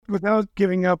without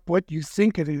giving up what you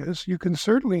think it is.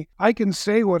 I can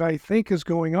say what I think is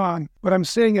going on, but I'm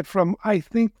saying it from, I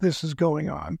think this is going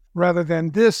on, rather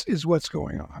than this is what's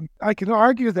going on. I can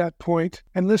argue that point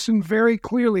and listen very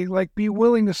clearly, like be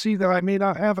willing to see that I may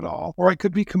not have it all, or I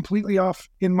could be completely off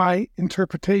in my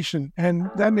interpretation. And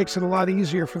that makes it a lot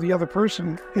easier for the other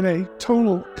person in a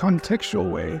total contextual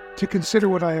way to consider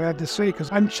what I had to say,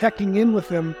 because I'm checking in with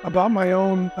them about my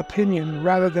own opinion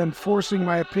rather than forcing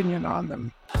my opinion on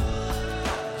them.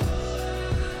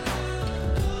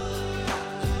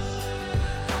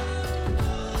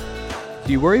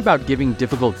 Do you worry about giving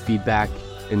difficult feedback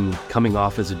and coming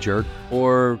off as a jerk?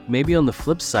 Or maybe on the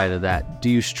flip side of that, do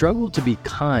you struggle to be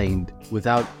kind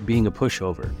without being a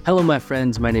pushover? Hello, my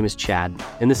friends. My name is Chad,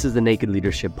 and this is the Naked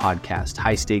Leadership Podcast,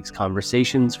 high-stakes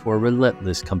conversations for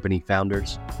relentless company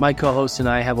founders. My co-host and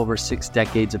I have over 6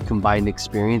 decades of combined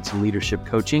experience in leadership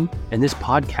coaching, and this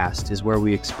podcast is where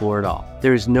we explore it all.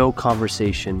 There is no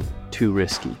conversation too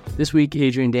risky. This week,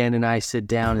 Adrian, Dan, and I sit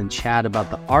down and chat about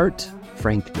the art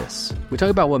frankness. We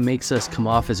talk about what makes us come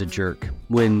off as a jerk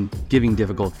when giving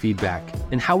difficult feedback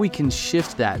and how we can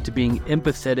shift that to being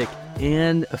empathetic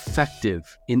and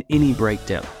effective in any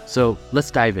breakdown. So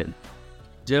let's dive in.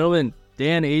 Gentlemen,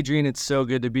 Dan, Adrian, it's so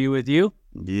good to be with you.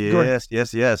 Yes.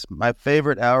 My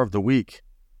favorite hour of the week.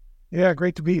 Yeah,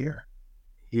 great to be here.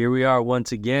 Here we are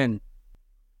once again.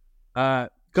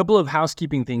 Couple of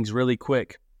housekeeping things really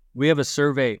quick. We have a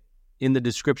survey in the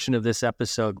description of this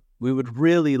episode. We would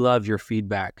really love your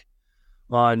feedback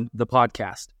on the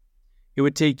podcast. It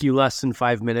would take you less than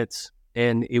 5 minutes,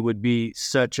 and it would be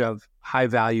such of high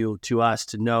value to us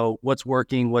to know what's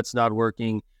working, what's not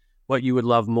working, what you would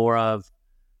love more of,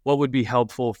 what would be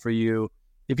helpful for you.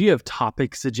 If you have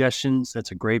topic suggestions,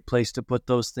 that's a great place to put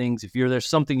those things. If there's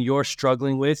something you're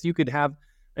struggling with, you could have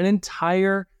an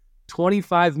entire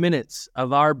 25 minutes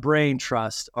of our brain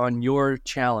trust on your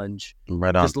challenge.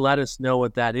 Right on. Just let us know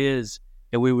what that is,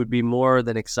 and we would be more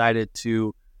than excited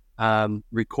to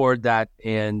record that,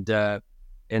 and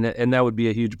that would be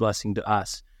a huge blessing to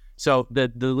us. So the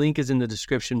link is in the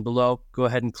description below. Go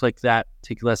ahead and click that.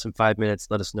 Take less than 5 minutes.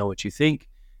 Let us know what you think.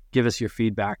 Give us your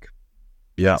feedback.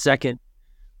 Yeah. Second,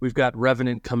 we've got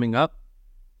Revenant coming up.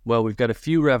 Well, we've got a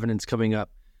few Revenants coming up.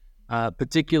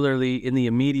 Particularly in the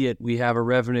immediate, we have a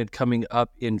Revenant coming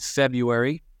up in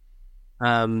February.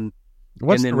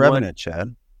 What's the Revenant,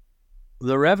 Chad?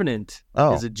 The Revenant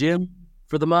is a gym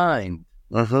for the mind.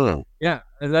 Uh-huh. Yeah,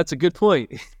 and that's a good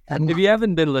point. If you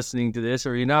haven't been listening to this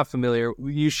or you're not familiar,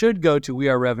 you should go to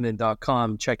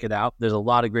wearerevenant.com, check it out. There's a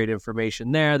lot of great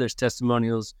information there. There's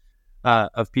testimonials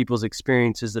of people's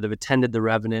experiences that have attended the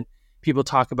Revenant. People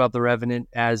talk about the Revenant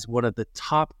as one of the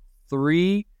top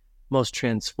 3 most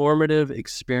transformative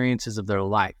experiences of their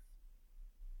life.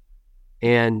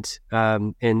 And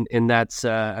that's,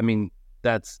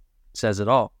 that says it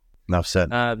all. Enough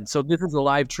said. So this is a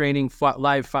live training,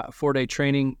 4-day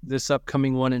training. This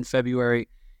upcoming one in February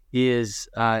is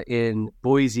in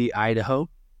Boise, Idaho,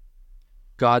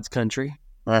 God's country.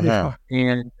 Uh-huh.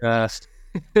 And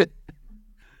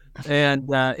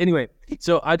anyway,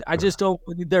 so I just don't,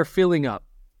 they're filling up.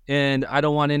 And I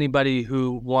don't want anybody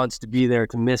who wants to be there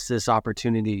to miss this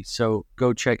opportunity. So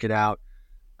go check it out.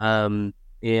 And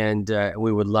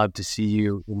we would love to see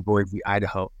you in Boise,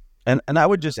 Idaho. And I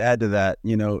would just add to that,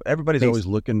 everybody's always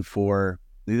looking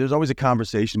there's always a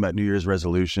conversation about New Year's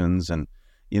resolutions. And,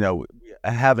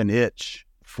 I have an itch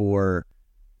for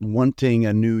wanting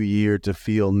a new year to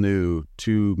feel new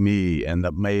to me, and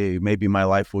that maybe my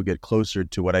life will get closer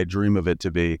to what I dream of it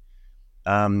to be.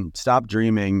 Stop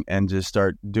dreaming and just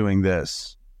start doing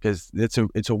this, because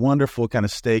it's a wonderful kind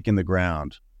of stake in the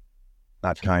ground.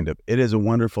 It is a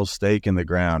wonderful stake in the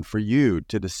ground for you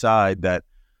to decide that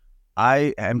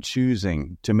I am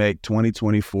choosing to make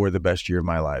 2024 the best year of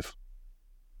my life.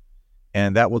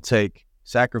 And that will take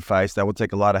sacrifice. That will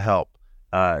take a lot of help,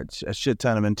 a shit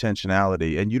ton of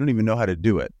intentionality, and you don't even know how to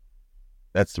do it.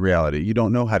 That's the reality. You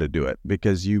don't know how to do it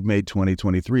because you made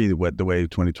 2023 the way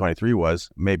 2023 was.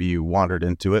 Maybe you wandered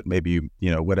into it. Maybe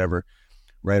you, whatever,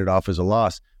 write it off as a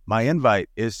loss. My invite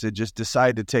is to just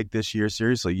decide to take this year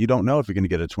seriously. You don't know if you're going to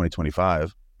get a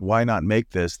 2025. Why not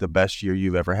make this the best year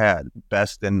you've ever had?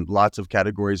 Best in lots of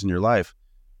categories in your life.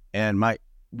 And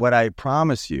what I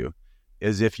promise you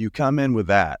is if you come in with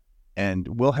that,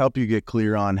 and we'll help you get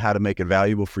clear on how to make it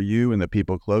valuable for you and the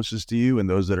people closest to you and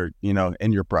those that are,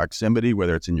 in your proximity,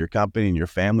 whether it's in your company, in your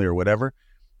family or whatever.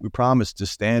 We promise to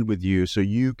stand with you so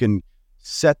you can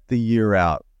set the year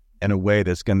out in a way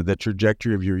the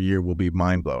trajectory of your year will be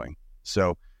mind-blowing.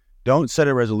 So don't set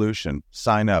a resolution.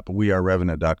 Sign up,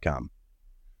 wearerevenant.com.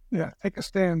 Yeah, take a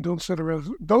stand. Don't set a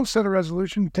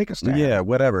resolution. Take a stand. Yeah,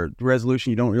 whatever resolution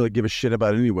you don't really give a shit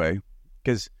about anyway,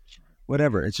 because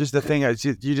whatever. It's just the thing.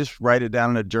 You just write it down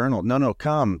in a journal. No,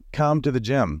 come to the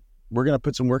gym. We're gonna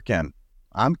put some work in.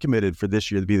 I'm committed for this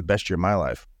year to be the best year of my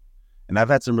life, and I've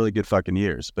had some really good fucking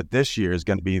years. But this year is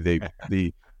going to be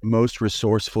the most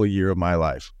resourceful year of my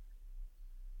life.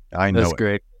 I know. That's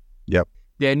great. Yep.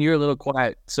 Dan, you're a little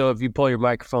quiet, so if you pull your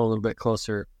microphone a little bit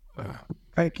closer,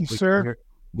 thank you, sir.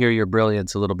 Hear your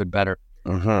brilliance a little bit better.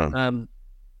 Uh-huh.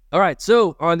 All right,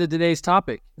 so on to today's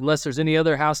topic. Unless there's any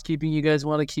other housekeeping you guys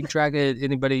want to keep track of,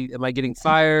 anybody, am I getting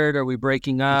fired? Are we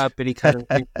breaking up? Any kind of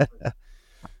thing?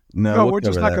 No, we're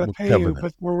just not going to pay you,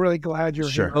 but we're really glad you're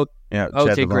here. Oh, yeah,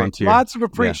 okay, great. Lots of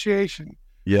appreciation.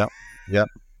 Yeah. Yep.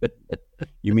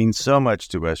 You mean so much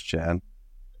to us, Chad.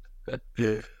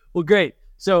 Well, great.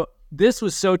 So this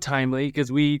was so timely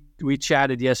because we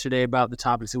chatted yesterday about the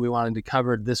topics that we wanted to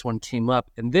cover. This one came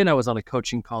up, and then I was on a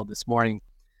coaching call this morning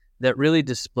that really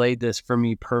displayed this for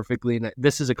me perfectly. And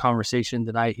this is a conversation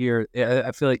that I hear,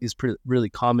 I feel like is really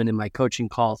common in my coaching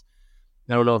calls.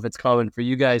 I don't know if it's common for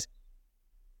you guys.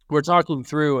 We're talking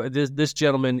through this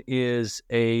gentleman he's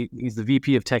the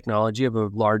VP of technology of a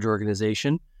large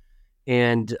organization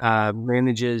and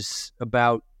manages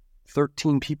about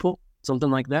 13 people, something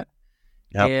like that.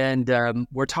 Yep. And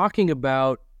we're talking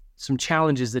about some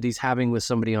challenges that he's having with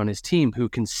somebody on his team who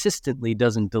consistently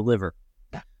doesn't deliver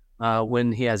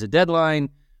when he has a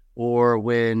deadline, or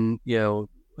when,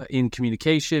 in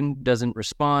communication, doesn't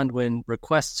respond when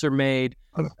requests are made,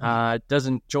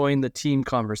 doesn't join the team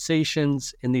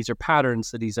conversations. And these are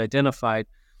patterns that he's identified.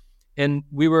 And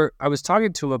I was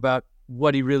talking to him about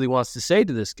what he really wants to say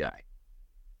to this guy.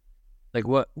 Like,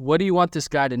 what do you want this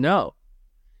guy to know?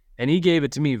 And he gave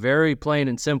it to me very plain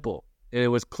and simple. It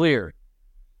was clear.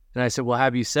 And I said, well,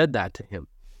 have you said that to him?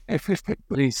 And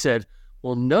he said,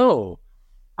 well, no,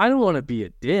 I don't want to be a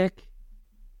dick.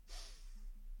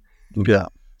 Yeah.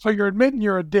 So you're admitting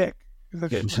you're a dick. You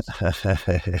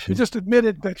just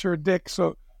admitted that you're a dick.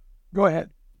 So go ahead.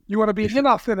 You want to be an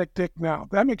inauthentic dick now.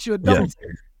 That makes you a double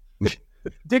dick.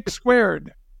 Dick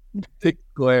squared. Dick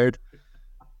squared.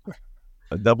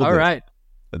 A double dick. All right.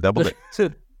 A double dick.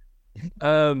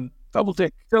 Double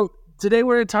dick. So today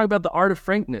we're going to talk about the art of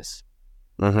frankness.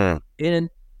 Uh-huh. And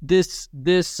this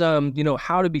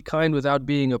how to be kind without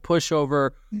being a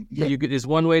pushover is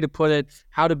one way to put it.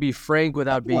 How to be frank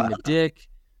without being a dick.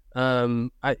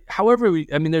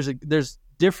 There's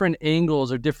different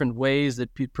angles or different ways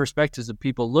that perspectives of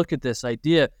people look at this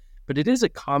idea, but it is a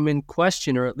common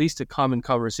question, or at least a common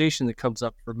conversation that comes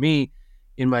up for me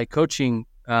in my coaching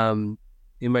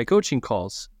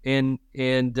calls. And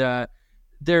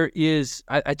there is,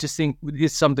 I just think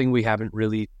it's something we haven't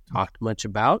really talked much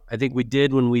about. I think we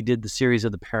did when we did the series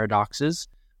of the paradoxes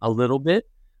a little bit,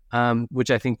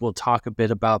 which I think we'll talk a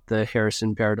bit about the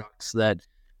Harrison paradox that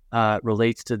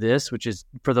relates to this, which is,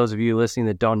 for those of you listening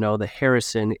that don't know, the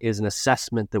Harrison is an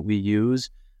assessment that we use,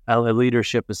 a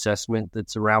leadership assessment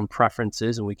that's around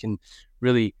preferences, and we can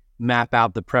really map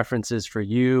out the preferences for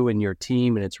you and your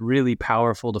team. And it's really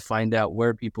powerful to find out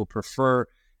where people prefer,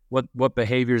 what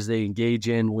behaviors they engage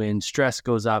in when stress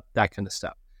goes up, that kind of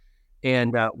stuff.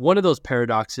 And one of those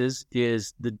paradoxes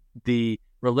is the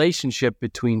relationship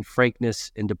between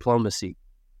frankness and diplomacy.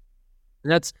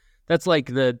 And that's like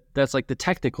the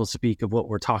technical speak of what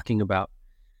we're talking about.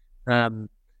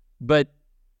 But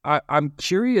I'm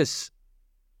curious,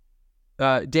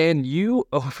 Dan, you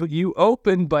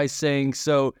opened by saying,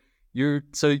 so you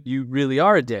really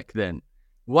are a dick then.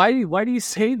 Why do you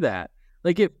say that?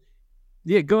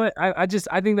 Go ahead.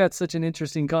 I think that's such an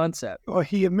interesting concept. Well,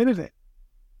 he admitted it.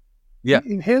 Yeah.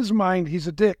 In his mind, he's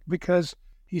a dick because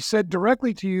he said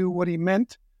directly to you what he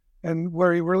meant and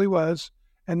where he really was.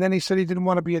 And then he said he didn't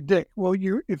want to be a dick. Well,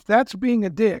 if that's being a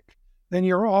dick, then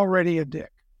you're already a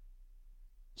dick.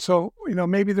 So,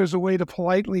 maybe there's a way to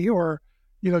politely or,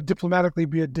 diplomatically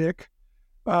be a dick.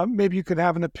 Maybe you could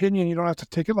have an opinion. You don't have to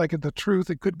take it like the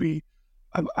truth. It could be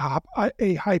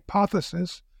a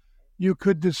hypothesis. You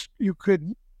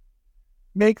could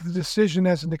make the decision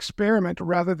as an experiment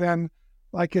rather than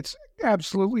like it's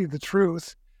absolutely the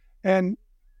truth. And,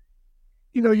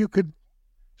 you could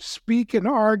speak and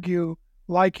argue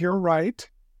like you're right,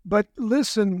 but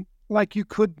listen like you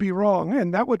could be wrong.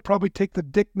 And that would probably take the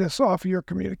dickness off of your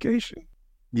communication.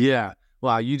 Yeah.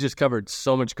 Wow. You just covered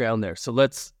so much ground there. So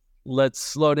let's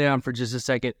slow down for just a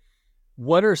second.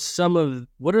 What are some of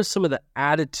the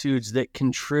attitudes that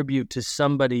contribute to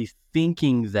somebody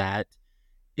thinking that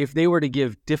if they were to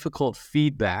give difficult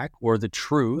feedback or the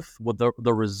truth, with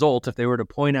the result, if they were to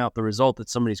point out the result that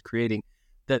somebody's creating,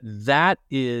 that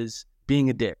is being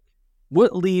a dick?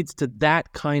 What leads to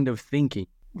that kind of thinking?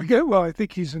 Well, I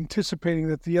think he's anticipating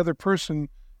that the other person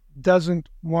doesn't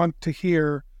want to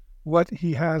hear what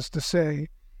he has to say.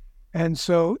 And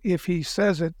so if he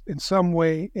says it in some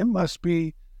way, it must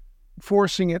be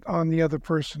forcing it on the other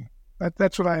person.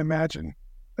 That's what I imagine.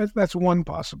 That's one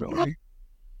possibility.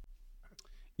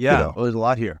 Yeah, well, there's a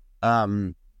lot here.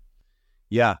 To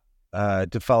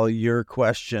follow your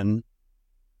question,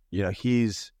 I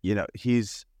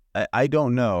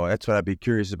don't know. That's what I'd be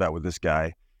curious about with this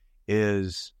guy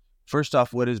is, first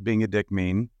off, what does being a dick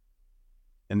mean?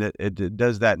 And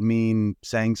does that mean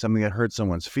saying something that hurts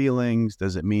someone's feelings?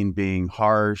 Does it mean being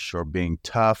harsh or being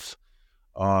tough?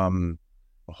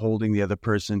 Holding the other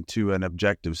person to an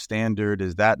objective standard?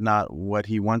 Is that not what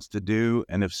he wants to do?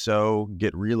 And if so,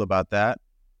 get real about that.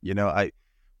 The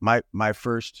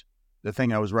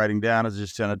thing I was writing down is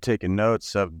just kind of taking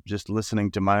notes of just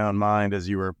listening to my own mind as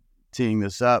you were teeing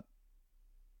this up.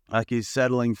 Like he's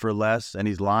settling for less and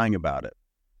he's lying about it.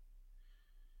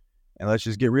 And let's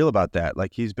just get real about that.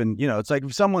 Like he's been, it's like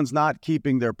if someone's not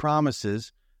keeping their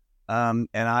promises, and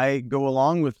I go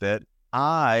along with it,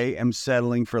 I am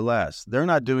settling for less. They're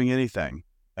not doing anything.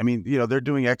 I mean, they're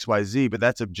doing X, Y, Z, but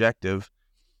that's objective.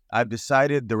 I've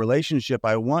decided the relationship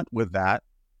I want with that,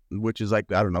 which is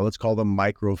like, I don't know, let's call them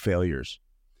micro failures.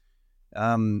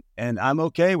 And I'm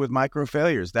okay with micro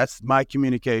failures. That's my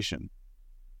communication.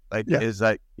 Is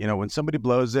like, when somebody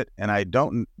blows it and I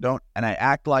don't, and I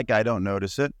act like I don't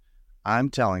notice it, I'm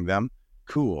telling them,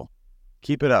 cool,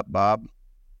 keep it up, Bob.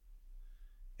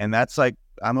 And that's like,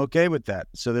 I'm okay with that.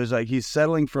 So there's like, he's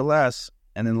settling for less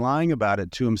and then lying about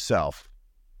it to himself.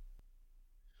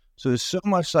 So there's so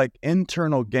much like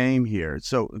internal game here.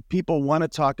 So people want to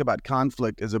talk about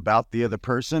conflict as about the other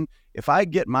person. If I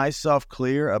get myself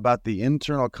clear about the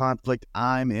internal conflict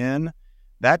I'm in,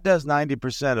 that does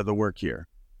 90% of the work here.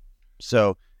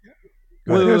 So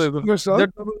wait.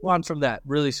 On from that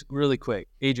really, really quick.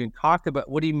 Adrian, talk about,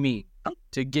 what do you mean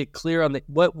to get clear on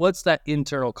what's that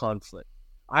internal conflict?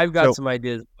 I've got some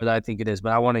ideas what I think it is,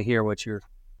 but I want to hear what you're...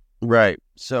 Right.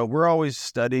 So we're always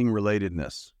studying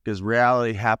relatedness because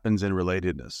reality happens in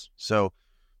relatedness. So,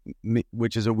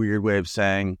 which is a weird way of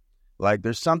saying, like,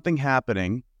 there's something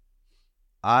happening.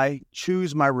 I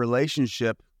choose my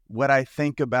relationship, what I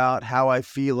think about, how I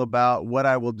feel about, what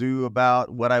I will do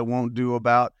about, what I won't do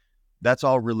about. That's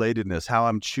all relatedness, how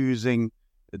I'm choosing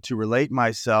to relate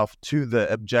myself to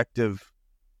the objective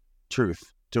truth,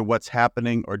 to what's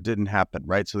happening or didn't happen,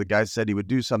 right? So the guy said he would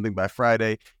do something by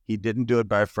Friday. He didn't do it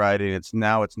by Friday. It's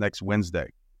next Wednesday.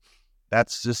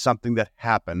 That's just something that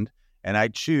happened. And I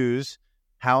choose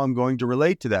how I'm going to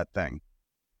relate to that thing.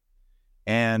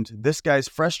 And this guy's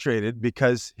frustrated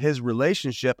because his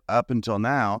relationship up until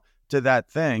now to that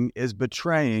thing is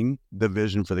betraying the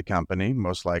vision for the company,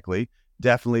 most likely,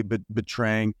 definitely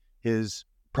betraying his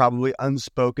probably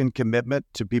unspoken commitment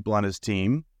to people on his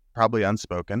team, probably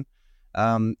unspoken.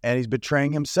 And he's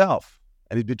betraying himself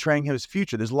and he's betraying his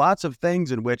future. There's lots of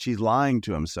things in which he's lying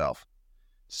to himself.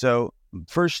 So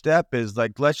first step is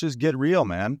like, let's just get real,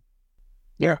 man.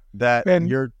 Yeah. That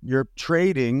you're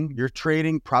trading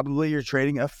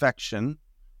affection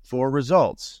for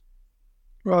results.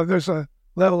 Well, there's a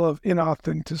level of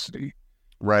inauthenticity.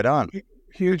 Right on.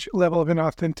 Huge level of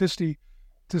inauthenticity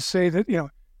to say that,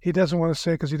 he doesn't want to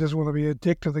say because he doesn't want to be a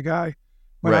dick to the guy.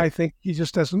 When I think he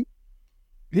just doesn't.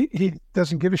 He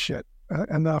doesn't give a shit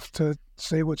enough to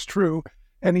say what's true,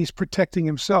 and he's protecting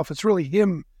himself. It's really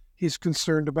him he's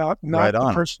concerned about, not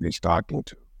the person he's talking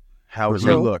to. How he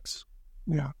looks.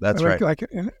 Yeah, that's right.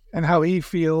 And how he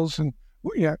feels, and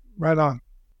right on.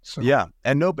 So. Yeah,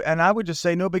 and I would just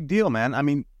say no big deal, man. I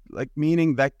mean, like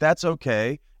meaning that that's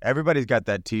okay. Everybody's got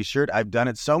that T-shirt. I've done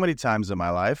it so many times in my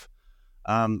life.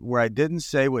 Where I didn't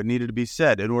say what needed to be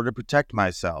said in order to protect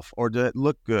myself or to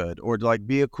look good or to like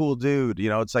be a cool dude.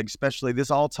 It's like, especially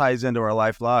this all ties into our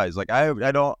life lies. Like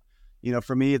I don't,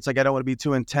 for me, it's like, I don't want to be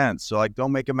too intense. So like,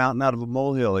 don't make a mountain out of a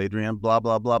molehill, Adrian, blah,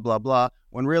 blah, blah, blah, blah.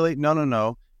 When really,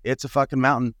 no. It's a fucking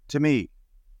mountain to me.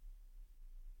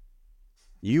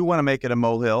 You want to make it a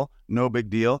molehill, no big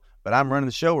deal, but I'm running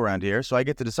the show around here. So I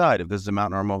get to decide if this is a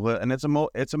mountain or a molehill, and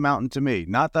it's a mountain to me.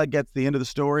 Not that gets the end of the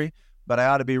story, but I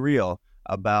ought to be real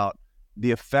about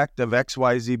the effect of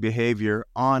XYZ behavior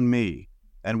on me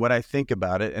and what I think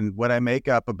about it and what I make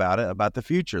up about it, about the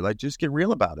future. Like, just get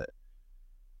real about it.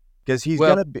 Because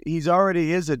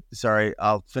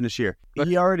I'll finish here.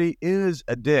 He already is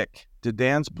a dick, to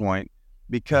Dan's point,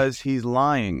 because he's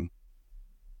lying.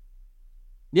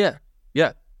 Yeah,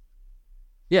 it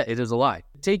is a lie.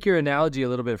 Take your analogy a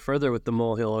little bit further with the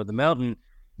molehill or the mountain.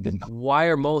 Why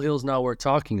are molehills not worth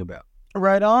talking about?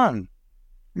 Right on.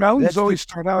 Mountains always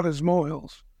start out as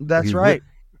molehills. That's right.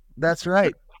 That's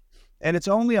right. And it's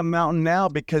only a mountain now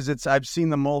because I've seen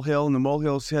the molehill, and the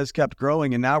molehill has kept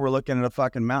growing, and now we're looking at a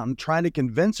fucking mountain trying to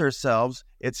convince ourselves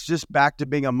it's just back to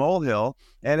being a molehill,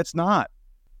 and it's not.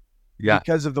 Yeah.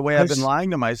 Because of the way I've been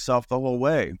lying to myself the whole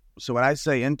way. So when I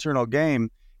say internal game,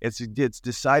 it's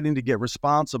deciding to get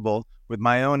responsible with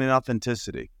my own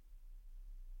inauthenticity.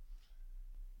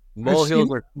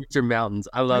 Molehills are future mountains.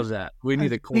 I love that. We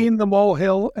need a I've seen the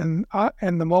molehill, and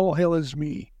the molehill is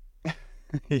me.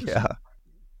 Yeah.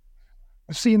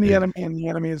 I've seen the enemy, and the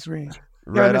enemy is me.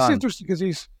 Right and it's on. interesting because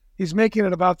he's making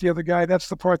it about the other guy. That's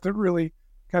the part that really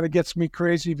kind of gets me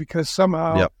crazy, because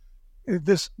somehow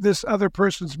this other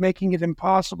person's making it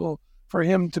impossible for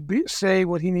him to say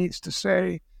what he needs to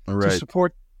say to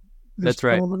support this That's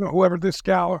right. woman, or whoever this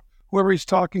gal, or whoever he's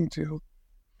talking to,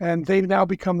 and they now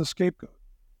become the scapegoat.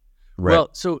 Right. Well,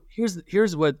 so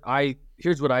here's what I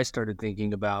started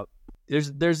thinking about.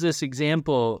 There's this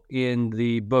example in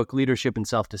the book Leadership and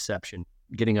Self-Deception,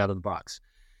 Getting Out of the Box,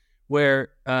 where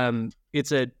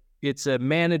it's a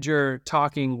manager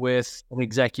talking with an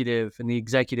executive, and the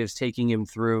executive's taking him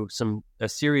through a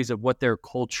series of what their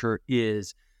culture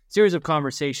is, series of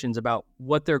conversations about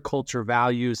what their culture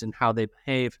values and how they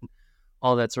behave and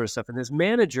all that sort of stuff. And this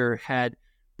manager had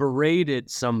berated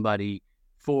somebody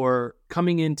for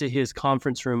coming into his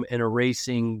conference room and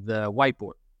erasing the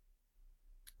whiteboard.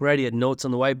 Right, he had notes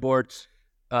on the whiteboard.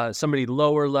 Somebody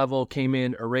lower level came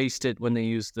in, erased it when they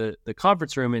used the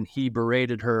conference room, and he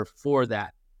berated her for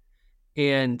that.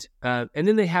 And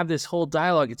then they have this whole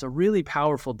dialogue. It's a really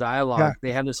powerful dialogue. Yeah.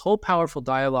 They have this whole powerful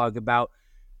dialogue about,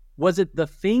 was it the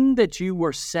thing that you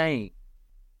were saying,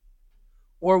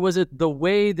 or was it the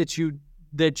way that you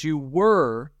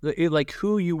were, like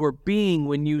who you were being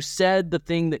when you said the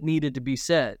thing that needed to be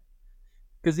said?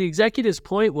 Because the executive's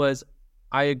point was,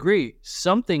 I agree,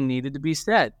 something needed to be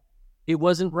said. It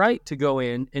wasn't right to go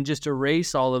in and just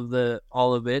erase all of the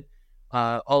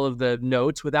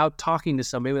notes without talking to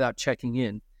somebody, without checking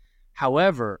in.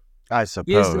 However, I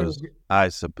suppose,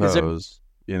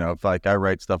 you know, if like I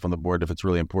write stuff on the board, if it's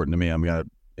really important to me, I'm gonna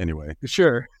anyway.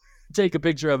 Sure, take a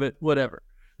picture of it, whatever.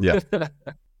 Yeah.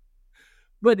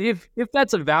 But if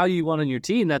that's a value you want on your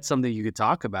team, that's something you could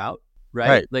talk about,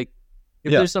 right? Like,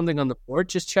 if there's something on the board,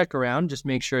 just check around, just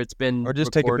make sure it's been or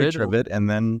just recorded, take a picture of it, and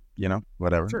then, you know,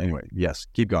 whatever. Sure. Anyway, yes,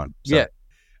 keep going. So. Yeah.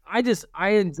 I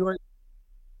enjoy.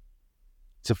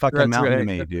 It's a fucking mountain to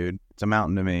me, dude. It's a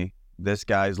mountain to me. This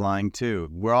guy's lying too.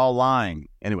 We're all lying.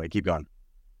 Anyway, keep going.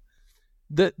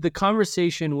 The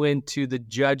conversation went to the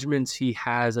judgments he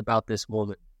has about this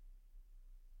woman.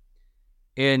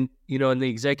 And, you know, and the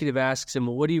executive asks him,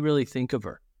 well, what do you really think of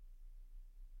her?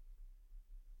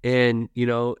 And, you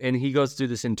know, and he goes through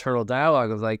this internal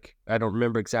dialogue of like, I don't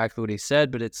remember exactly what he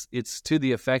said, but it's to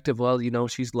the effect of, well, you know,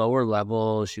 she's lower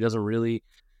level. She's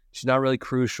not really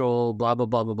crucial, blah, blah,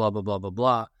 blah, blah, blah, blah, blah, blah,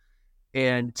 blah.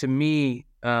 And to me,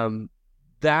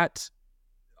 that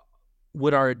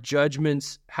would our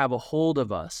judgments have a hold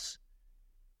of us,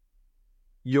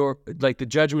 like the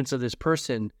judgments of this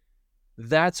person,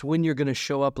 that's when you're going to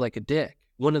show up like a dick.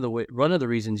 One of the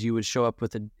reasons you would show up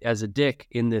as a dick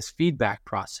in this feedback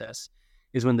process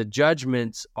is when the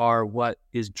judgments are what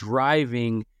is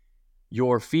driving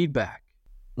your feedback.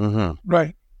 Mm-hmm.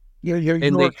 Right.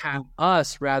 And they have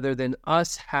us rather than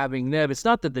us having them. It's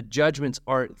not that the judgments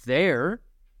aren't there.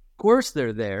 Of course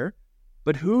they're there,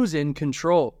 but who's in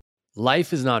control?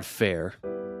 Life is not fair.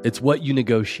 It's what you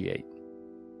negotiate.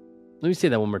 Let me say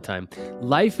that one more time.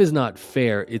 Life is not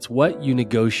fair. It's what you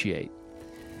negotiate.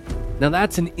 Now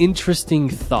that's an interesting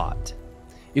thought.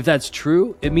 If that's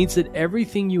true, it means that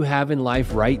everything you have in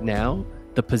life right now,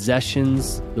 the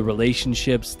possessions, the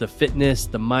relationships, the fitness,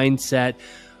 the mindset,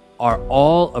 are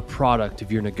all a product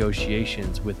of your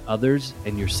negotiations with others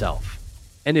and yourself.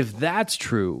 And if that's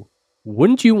true,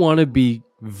 wouldn't you want to be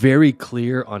very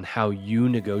clear on how you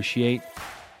negotiate?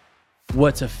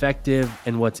 What's effective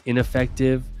and what's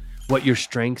ineffective? What your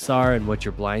strengths are and what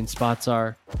your blind spots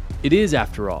are? It is,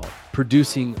 after all,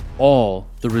 producing all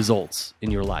the results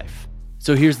in your life.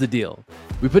 So here's the deal.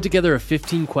 We put together a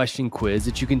 15-question quiz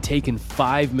that you can take in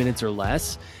 5 minutes or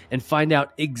less and find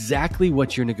out exactly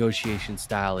what your negotiation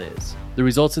style is. The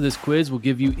results of this quiz will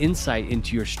give you insight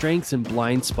into your strengths and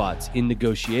blind spots in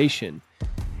negotiation.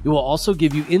 It will also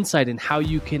give you insight in how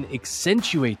you can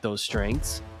accentuate those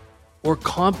strengths or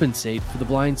compensate for the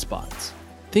blind spots.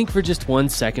 Think for just 1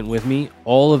 second with me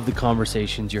all of the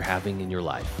conversations you're having in your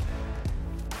life.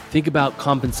 Think about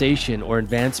compensation or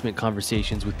advancement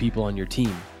conversations with people on your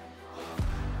team.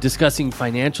 Discussing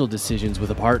financial decisions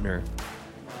with a partner.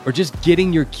 or just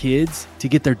getting your kids to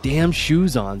get their damn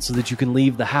shoes on so that you can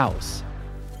leave the house.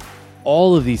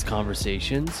 All of these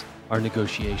conversations are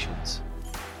negotiations.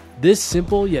 This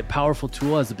simple yet powerful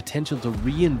tool has the potential to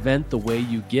reinvent the way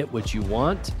you get what you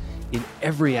want in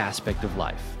every aspect of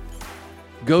life.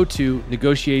 Go to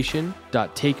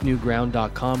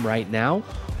negotiation.takenewground.com right now,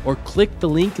 or click the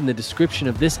link in the description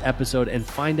of this episode and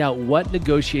find out what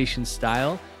negotiation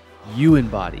style you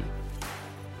embody.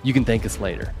 You can thank us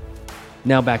later.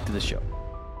 Now back to the show.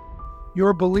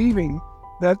 You're believing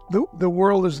that the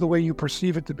world is the way you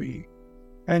perceive it to be.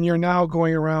 And you're now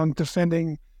going around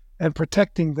defending and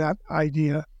protecting that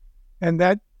idea. And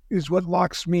that is what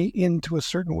locks me into a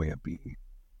certain way of being.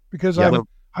 Because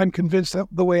I'm convinced that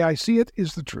the way I see it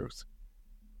is the truth.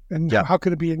 And how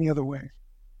could it be any other way?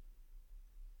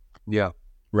 Yeah.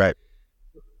 Right.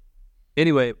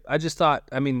 Anyway, I just thought,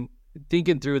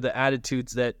 thinking through the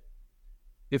attitudes, that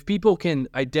if people can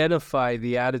identify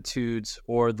the attitudes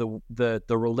or the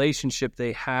relationship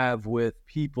they have with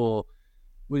people,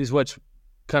 which is what's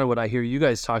kind of what I hear you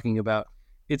guys talking about,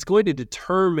 it's going to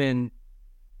determine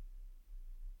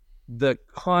the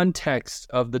context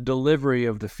of the delivery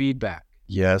of the feedback.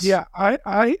 Yes. Yeah, I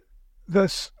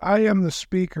am the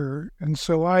speaker, and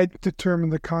so I determine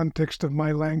the context of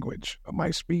my language, of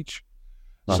my speech.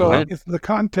 So if the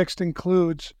context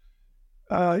includes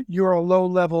you're a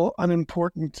low-level,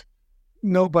 unimportant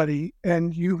nobody,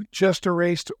 and you just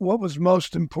erased what was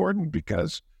most important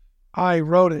because I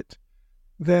wrote it,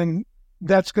 then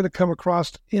that's going to come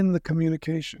across in the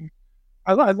communication.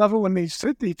 I love it when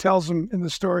he tells them in the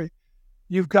story,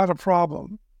 you've got a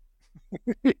problem.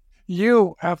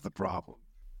 You have the problem.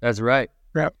 That's right.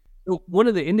 Yeah. One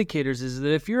of the indicators is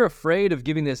that if you're afraid of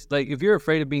giving this, like if you're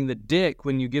afraid of being the dick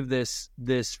when you give this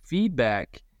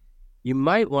feedback, you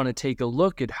might want to take a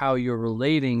look at how you're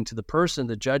relating to the person,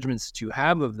 the judgments that you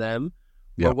have of them,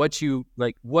 or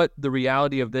what the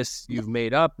reality of this you've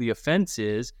made up, the offense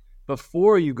is,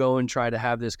 before you go and try to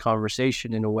have this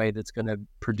conversation in a way that's going to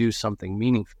produce something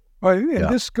meaningful.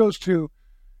 This goes to,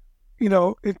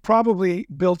 it probably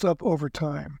built up over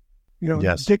time.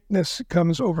 Dickness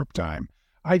comes over time.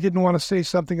 I didn't want to say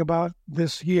something about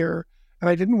this here, and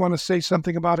I didn't want to say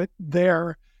something about it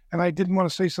there, and I didn't want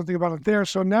to say something about it there.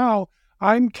 So now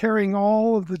I'm carrying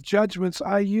all of the judgments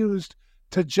I used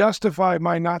to justify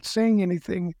my not saying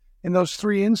anything in those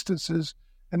three instances.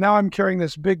 And now I'm carrying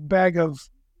this big bag of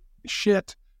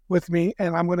shit with me,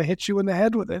 and I'm going to hit you in the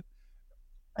head with it.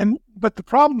 But the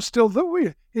problem's still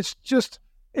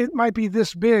it might be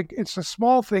this big. It's a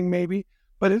small thing maybe,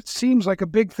 but it seems like a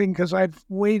big thing because I've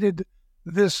waited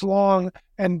this long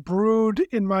and brewed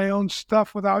in my own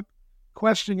stuff without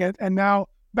questioning it. And now,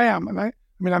 bam.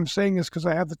 And I'm saying this because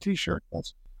I have the T-shirt.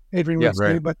 That's Adrian would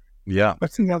say, but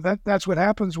that's what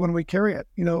happens when we carry it.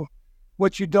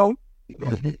 What you don't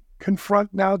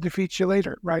confront now defeats you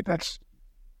later, right? That's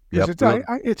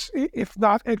it's if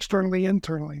not externally,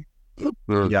 internally.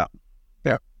 Yeah.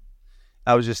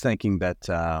 I was just thinking that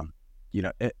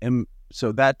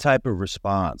so that type of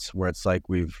response where it's like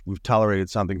we've tolerated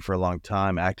something for a long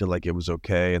time, acted like it was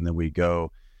okay, and then we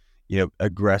go,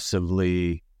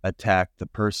 aggressively attack the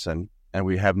person, and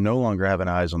we no longer have an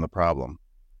eyes on the problem.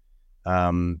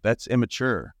 That's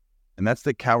immature, and that's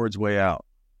the coward's way out.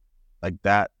 Like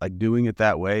doing it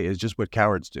that way is just what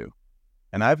cowards do.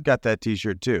 And I've got that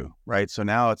T-shirt too, right? So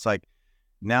now it's like,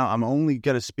 now I'm only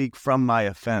going to speak from my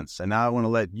offense, and now I want to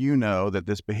let you know that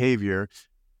this behavior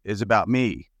is about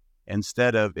me,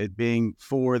 instead of it being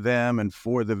for them and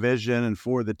for the vision and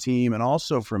for the team and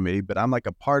also for me. But I'm like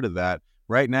a part of that.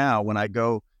 Right now, when I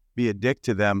go be a dick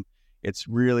to them, it's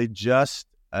really just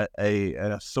an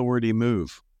authority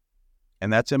move.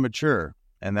 And that's immature.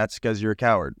 And that's because you're a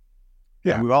coward.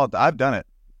 Yeah. And I've done it.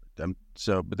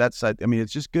 But that's,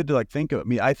 it's just good to I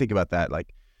think about that,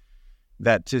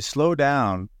 that to slow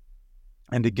down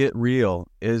and to get real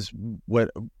is what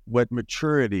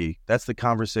maturity, that's the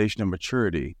conversation of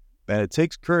maturity. And it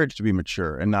takes courage to be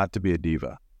mature and not to be a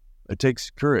diva. It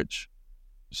takes courage.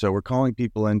 So we're calling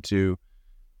people into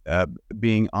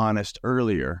being honest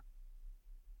earlier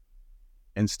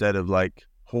instead of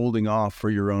holding off for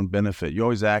your own benefit.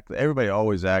 Everybody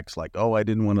always acts like, oh, I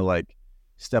didn't want to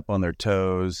step on their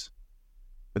toes.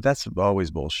 But that's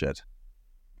always bullshit.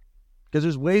 Because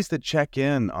there's ways to check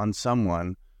in on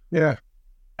someone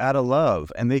out of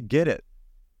love, and they get it.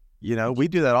 We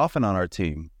do that often on our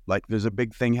team. There's a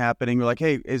big thing happening. We're like,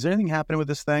 hey, is there anything happening with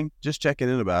this thing? Just checking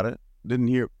in about it.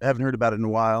 Haven't heard about it in a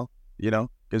while,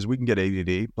 because we can get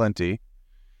ADD plenty,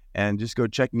 and just go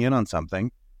checking in on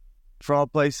something from a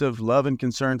place of love and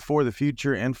concern for the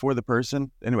future and for the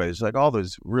person. Anyway, there's all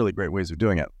those really great ways of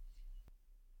doing it.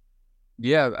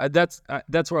 Yeah, that's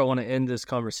where I want to end this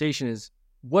conversation is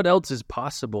what else is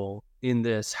possible in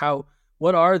this?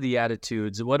 What are the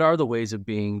attitudes? What are the ways of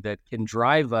being that can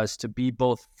drive us to be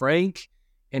both frank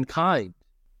and kind?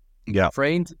 Yeah.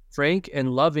 Frank and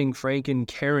loving, frank and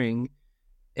caring.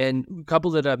 And a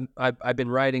couple that I've been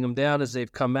writing them down as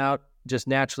they've come out just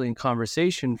naturally in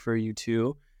conversation for you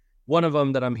two. One of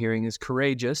them that I'm hearing is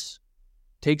courageous,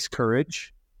 takes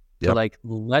courage to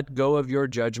let go of your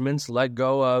judgments, let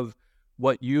go of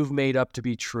what you've made up to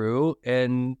be true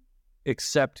and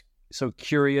accept. So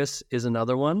curious is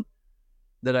another one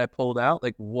that I pulled out.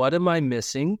 Like, what am I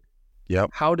missing? Yep.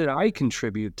 How did I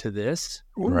contribute to this?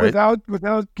 Right.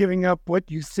 Without giving up what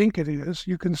you think it is,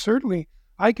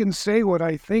 I can say what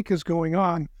I think is going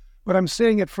on, but I'm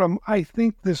saying it from I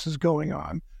think this is going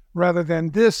on rather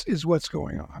than this is what's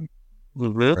going on.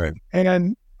 Mm-hmm. Right.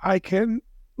 And I can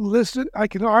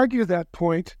argue that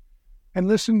point and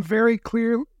listen very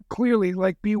clearly,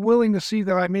 like be willing to see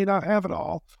that I may not have it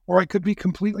all, or I could be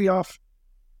completely off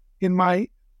in my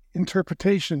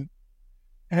interpretation.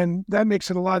 And that makes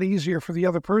it a lot easier for the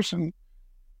other person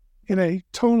in a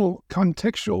tonal,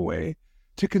 contextual way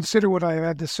to consider what I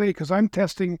had to say, because I'm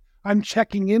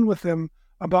checking in with them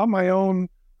about my own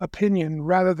opinion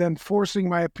rather than forcing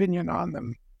my opinion on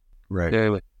them. Right.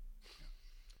 Yeah.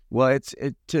 Well,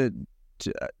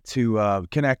 to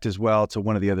connect as well to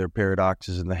one of the other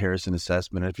paradoxes in the Harrison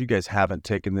assessment. And if you guys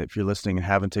if you're listening and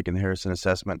haven't taken the Harrison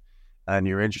assessment and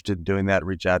you're interested in doing that,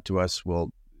 reach out to us.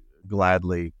 We'll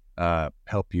gladly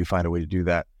help you find a way to do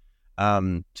that.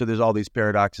 So there's all these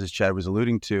paradoxes Chad was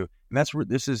alluding to, and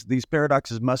these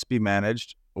paradoxes must be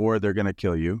managed or they're going to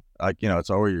kill you. It's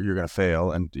or you're going to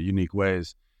fail in unique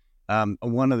ways.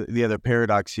 One of the other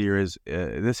paradox here is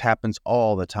this happens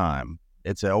all the time.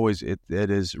 It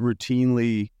is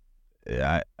routinely,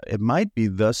 it might be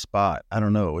the spot. I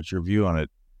don't know what your view on it,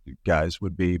 guys,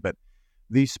 would be, but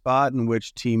the spot in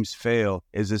which teams fail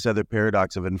is this other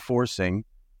paradox of enforcing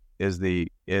is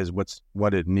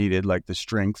what it needed, like the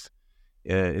strength,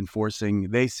 enforcing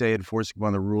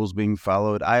upon the rules being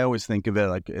followed. I always think of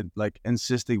it like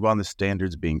insisting on the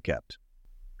standards being kept.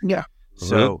 Yeah.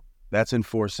 So that's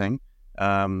enforcing.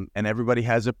 And everybody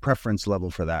has a preference level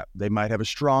for that. They might have a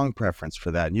strong preference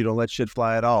for that, and you don't let shit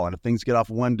fly at all. And if things get off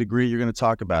 1 degree, you're going to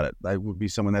talk about it. That would be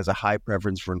someone that has a high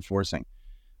preference for enforcing.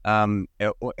 And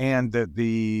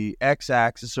the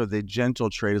x-axis or the gentle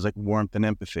trait is like warmth and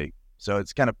empathy. So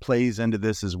it's kind of plays into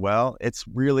this as well. It's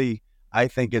really, I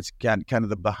think it's kind of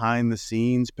the behind the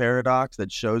scenes paradox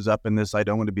that shows up in this I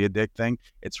don't want to be a dick thing.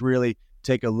 It's really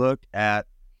take a look at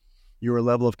your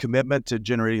level of commitment to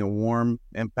generating a warm,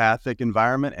 empathic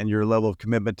environment and your level of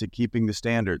commitment to keeping the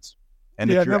standards. And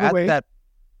if you're at that,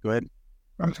 go ahead.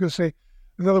 I was going to say,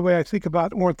 another way I think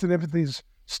about warmth and empathy is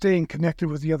staying connected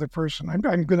with the other person. I'm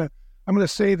going to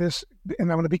say this,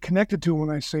 and I'm going to be connected to when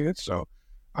I say it. So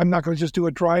I'm not going to just do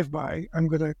a drive-by.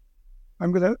 There's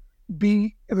going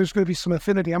to be some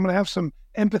affinity. I'm going to have some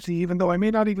empathy, even though I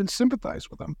may not even sympathize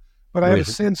with them, but I have a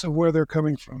sense of where they're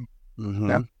coming from.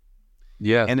 Mm-hmm.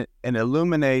 Yeah. And it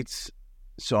illuminates,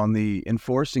 so on the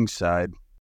enforcing side,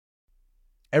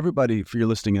 everybody, if you're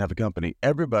listening and have a company,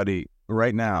 everybody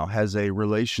right now has a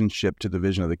relationship to the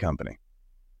vision of the company.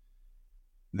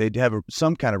 They have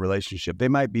some kind of relationship. They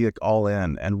might be like all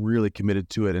in and really committed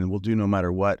to it and will do no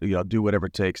matter what, do whatever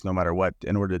it takes, no matter what,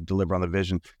 in order to deliver on the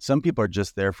vision. Some people are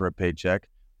just there for a paycheck,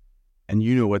 and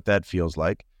you know what that feels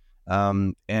like.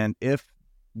 And if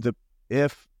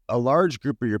a large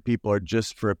group of your people are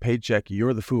just for a paycheck,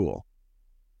 you're the fool,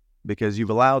 because you've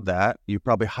allowed that. You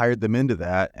probably hired them into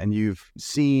that, and you've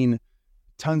seen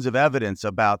tons of evidence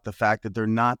about the fact that they're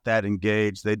not that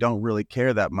engaged. They don't really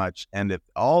care that much. And if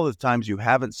all the times you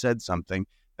haven't said something,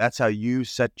 that's how you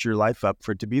set your life up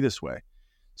for it to be this way.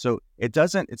 So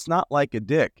it's not like a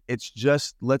dick. It's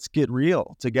just, let's get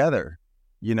real together,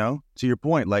 to your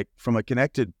point, like from a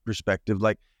connected perspective,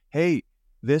 like, hey,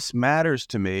 this matters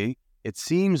to me. It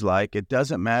seems like it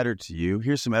doesn't matter to you.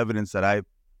 Here's some evidence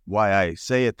why I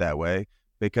say it that way,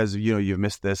 because, you've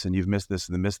missed this and you've missed this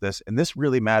and missed this. And this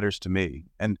really matters to me.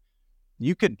 And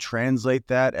you could translate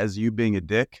that as you being a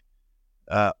dick,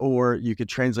 or you could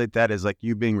translate that as like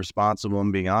you being responsible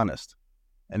and being honest.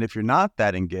 And if you're not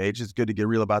that engaged, it's good to get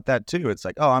real about that too. It's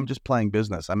like, oh, I'm just playing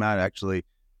business. I'm not actually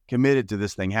committed to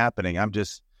this thing happening. I'm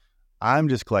just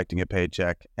collecting a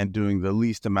paycheck and doing the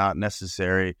least amount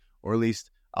necessary, or at least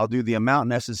I'll do the amount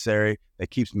necessary that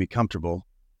keeps me comfortable,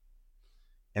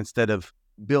 instead of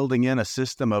building in a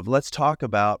system of let's talk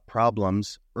about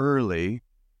problems early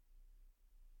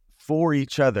for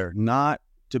each other, not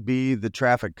to be the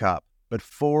traffic cop, but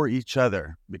for each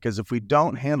other. Because if we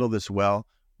don't handle this well,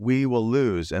 we will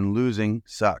lose, and losing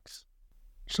sucks.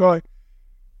 So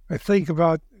I think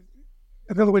about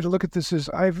another way to look at this is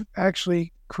I've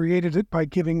actually created it by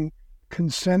giving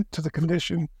consent to the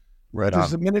condition. Right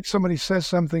Because on. the minute somebody says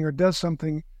something or does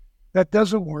something that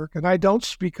doesn't work and I don't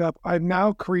speak up, I'm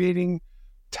now creating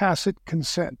tacit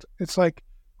consent. It's like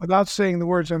without saying the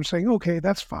words, I'm saying, okay,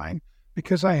 that's fine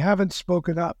because I haven't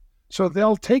spoken up. So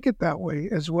they'll take it that way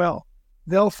as well.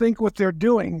 They'll think what they're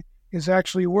doing is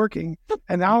actually working,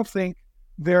 and I'll think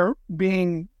they're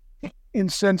being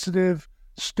insensitive,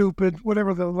 stupid,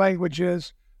 whatever the language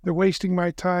is. They're wasting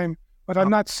my time, but I'm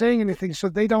not saying anything, so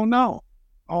they don't know.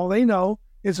 All they know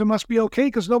is it must be okay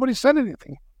because nobody said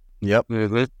anything. Yep.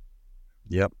 Mm-hmm.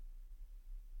 Yep.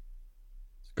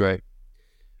 Great.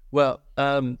 Well,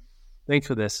 thanks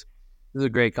for this. This is a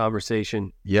great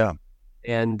conversation. Yeah.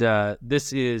 And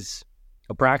this is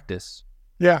a practice.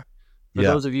 Yeah. For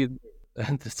those of you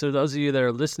that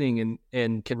are listening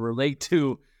and can relate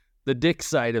to the dick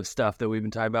side of stuff that we've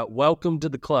been talking about, welcome to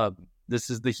the club. This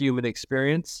is the human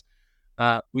experience.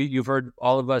 You've heard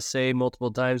all of us say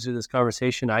multiple times through this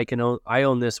conversation, I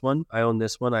own this one. I own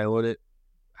this one. I own it.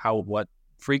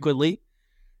 Frequently.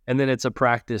 And then it's a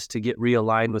practice to get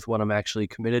realigned with what I'm actually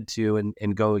committed to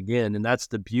and go again. And that's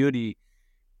the beauty,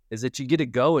 is that you get to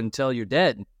go until you're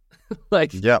dead.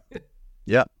 Like, Yep.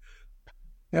 Yep.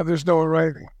 Yeah, there's no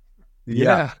arriving.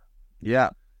 Yeah. Yeah.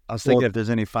 I was thinking if there's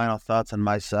any final thoughts on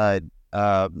my side.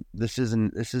 This is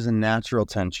a natural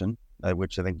tension,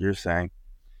 which I think you're saying.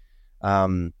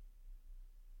 And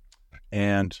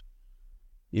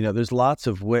there's lots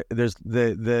of there's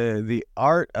the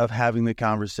art of having the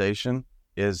conversation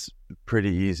is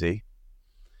pretty easy.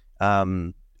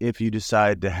 If you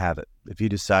decide to have it, if you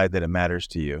decide that it matters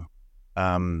to you,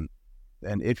 and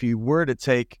if you were to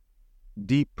take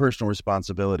deep personal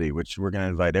responsibility, which we're going to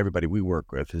invite everybody we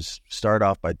work with, is start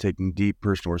off by taking deep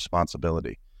personal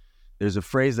responsibility. There's a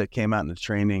phrase that came out in the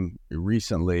training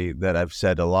recently that I've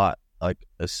said a lot, like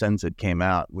since it came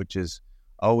out, which is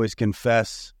always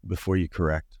confess before you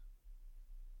correct.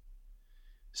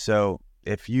 So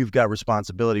if you've got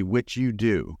responsibility, which you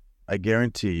do, I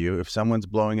guarantee you, if someone's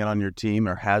blowing it on your team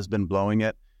or has been blowing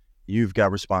it, you've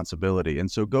got responsibility. And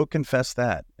so go confess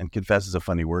that. And confess is a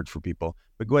funny word for people,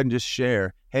 but go ahead and just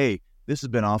share, hey, this has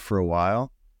been off for a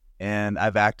while and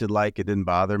I've acted like it didn't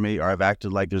bother me, or I've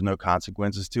acted like there's no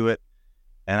consequences to it.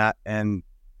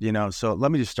 So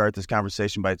let me just start this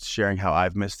conversation by sharing how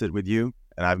I've missed it with you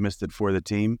and I've missed it for the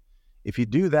team. If you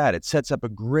do that, it sets up a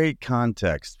great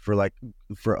context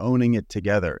for owning it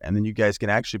together. And then you guys can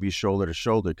actually be shoulder to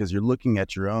shoulder because you're looking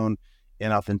at your own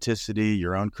inauthenticity,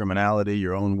 your own criminality,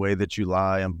 your own way that you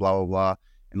lie and blah, blah, blah.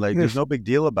 And there's no big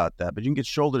deal about that, but you can get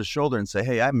shoulder to shoulder and say,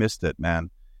 hey, I missed it, man.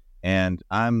 And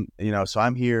I'm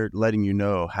here letting you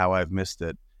know how I've missed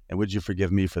it. And would you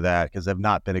forgive me for that? Because I've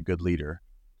not been a good leader.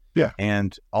 Yeah.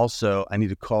 And also I need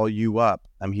to call you up.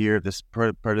 I'm here. This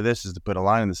part of this is to put a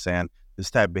line in the sand.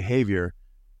 This type of behavior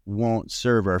won't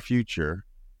serve our future.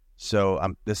 So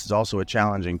this is also a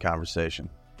challenging conversation.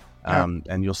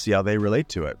 And you'll see how they relate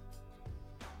to it.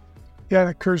 Yeah,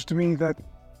 it occurs to me that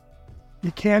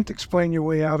you can't explain your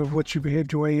way out of what you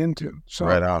behaved your way into. So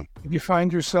right on. If you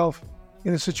find yourself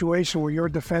in a situation where you're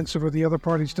defensive or the other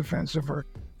party's defensive or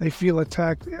they feel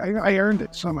attacked, I earned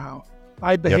it somehow.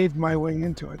 I behaved my way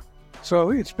into it.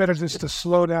 So it's better just to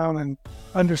slow down and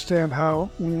understand how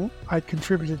I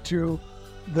contributed to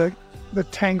the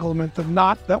tanglement, the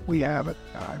knot that we have at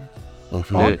the time.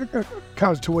 It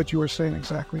comes to what you were saying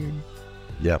exactly.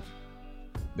 Yep.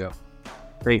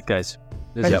 Great, guys.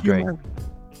 This is great.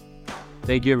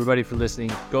 Thank you, everybody, for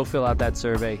listening. Go fill out that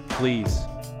survey, please.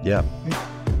 Yeah.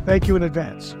 Thank you in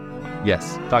advance.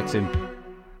 Yes. Talk soon.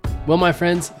 Well, my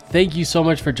friends, thank you so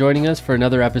much for joining us for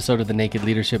another episode of the Naked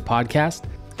Leadership Podcast.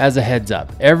 As a heads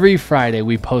up, every Friday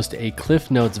we post a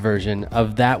Cliff Notes version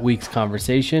of that week's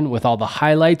conversation with all the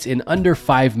highlights in under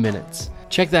 5 minutes.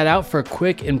 Check that out for a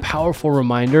quick and powerful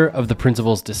reminder of the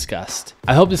principles discussed.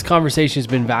 I hope this conversation has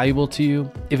been valuable to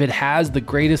you. If it has, the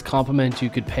greatest compliment you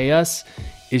could pay us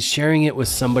is sharing it with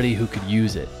somebody who could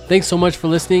use it. Thanks so much for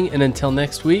listening, and until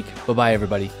next week, bye-bye,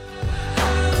 everybody.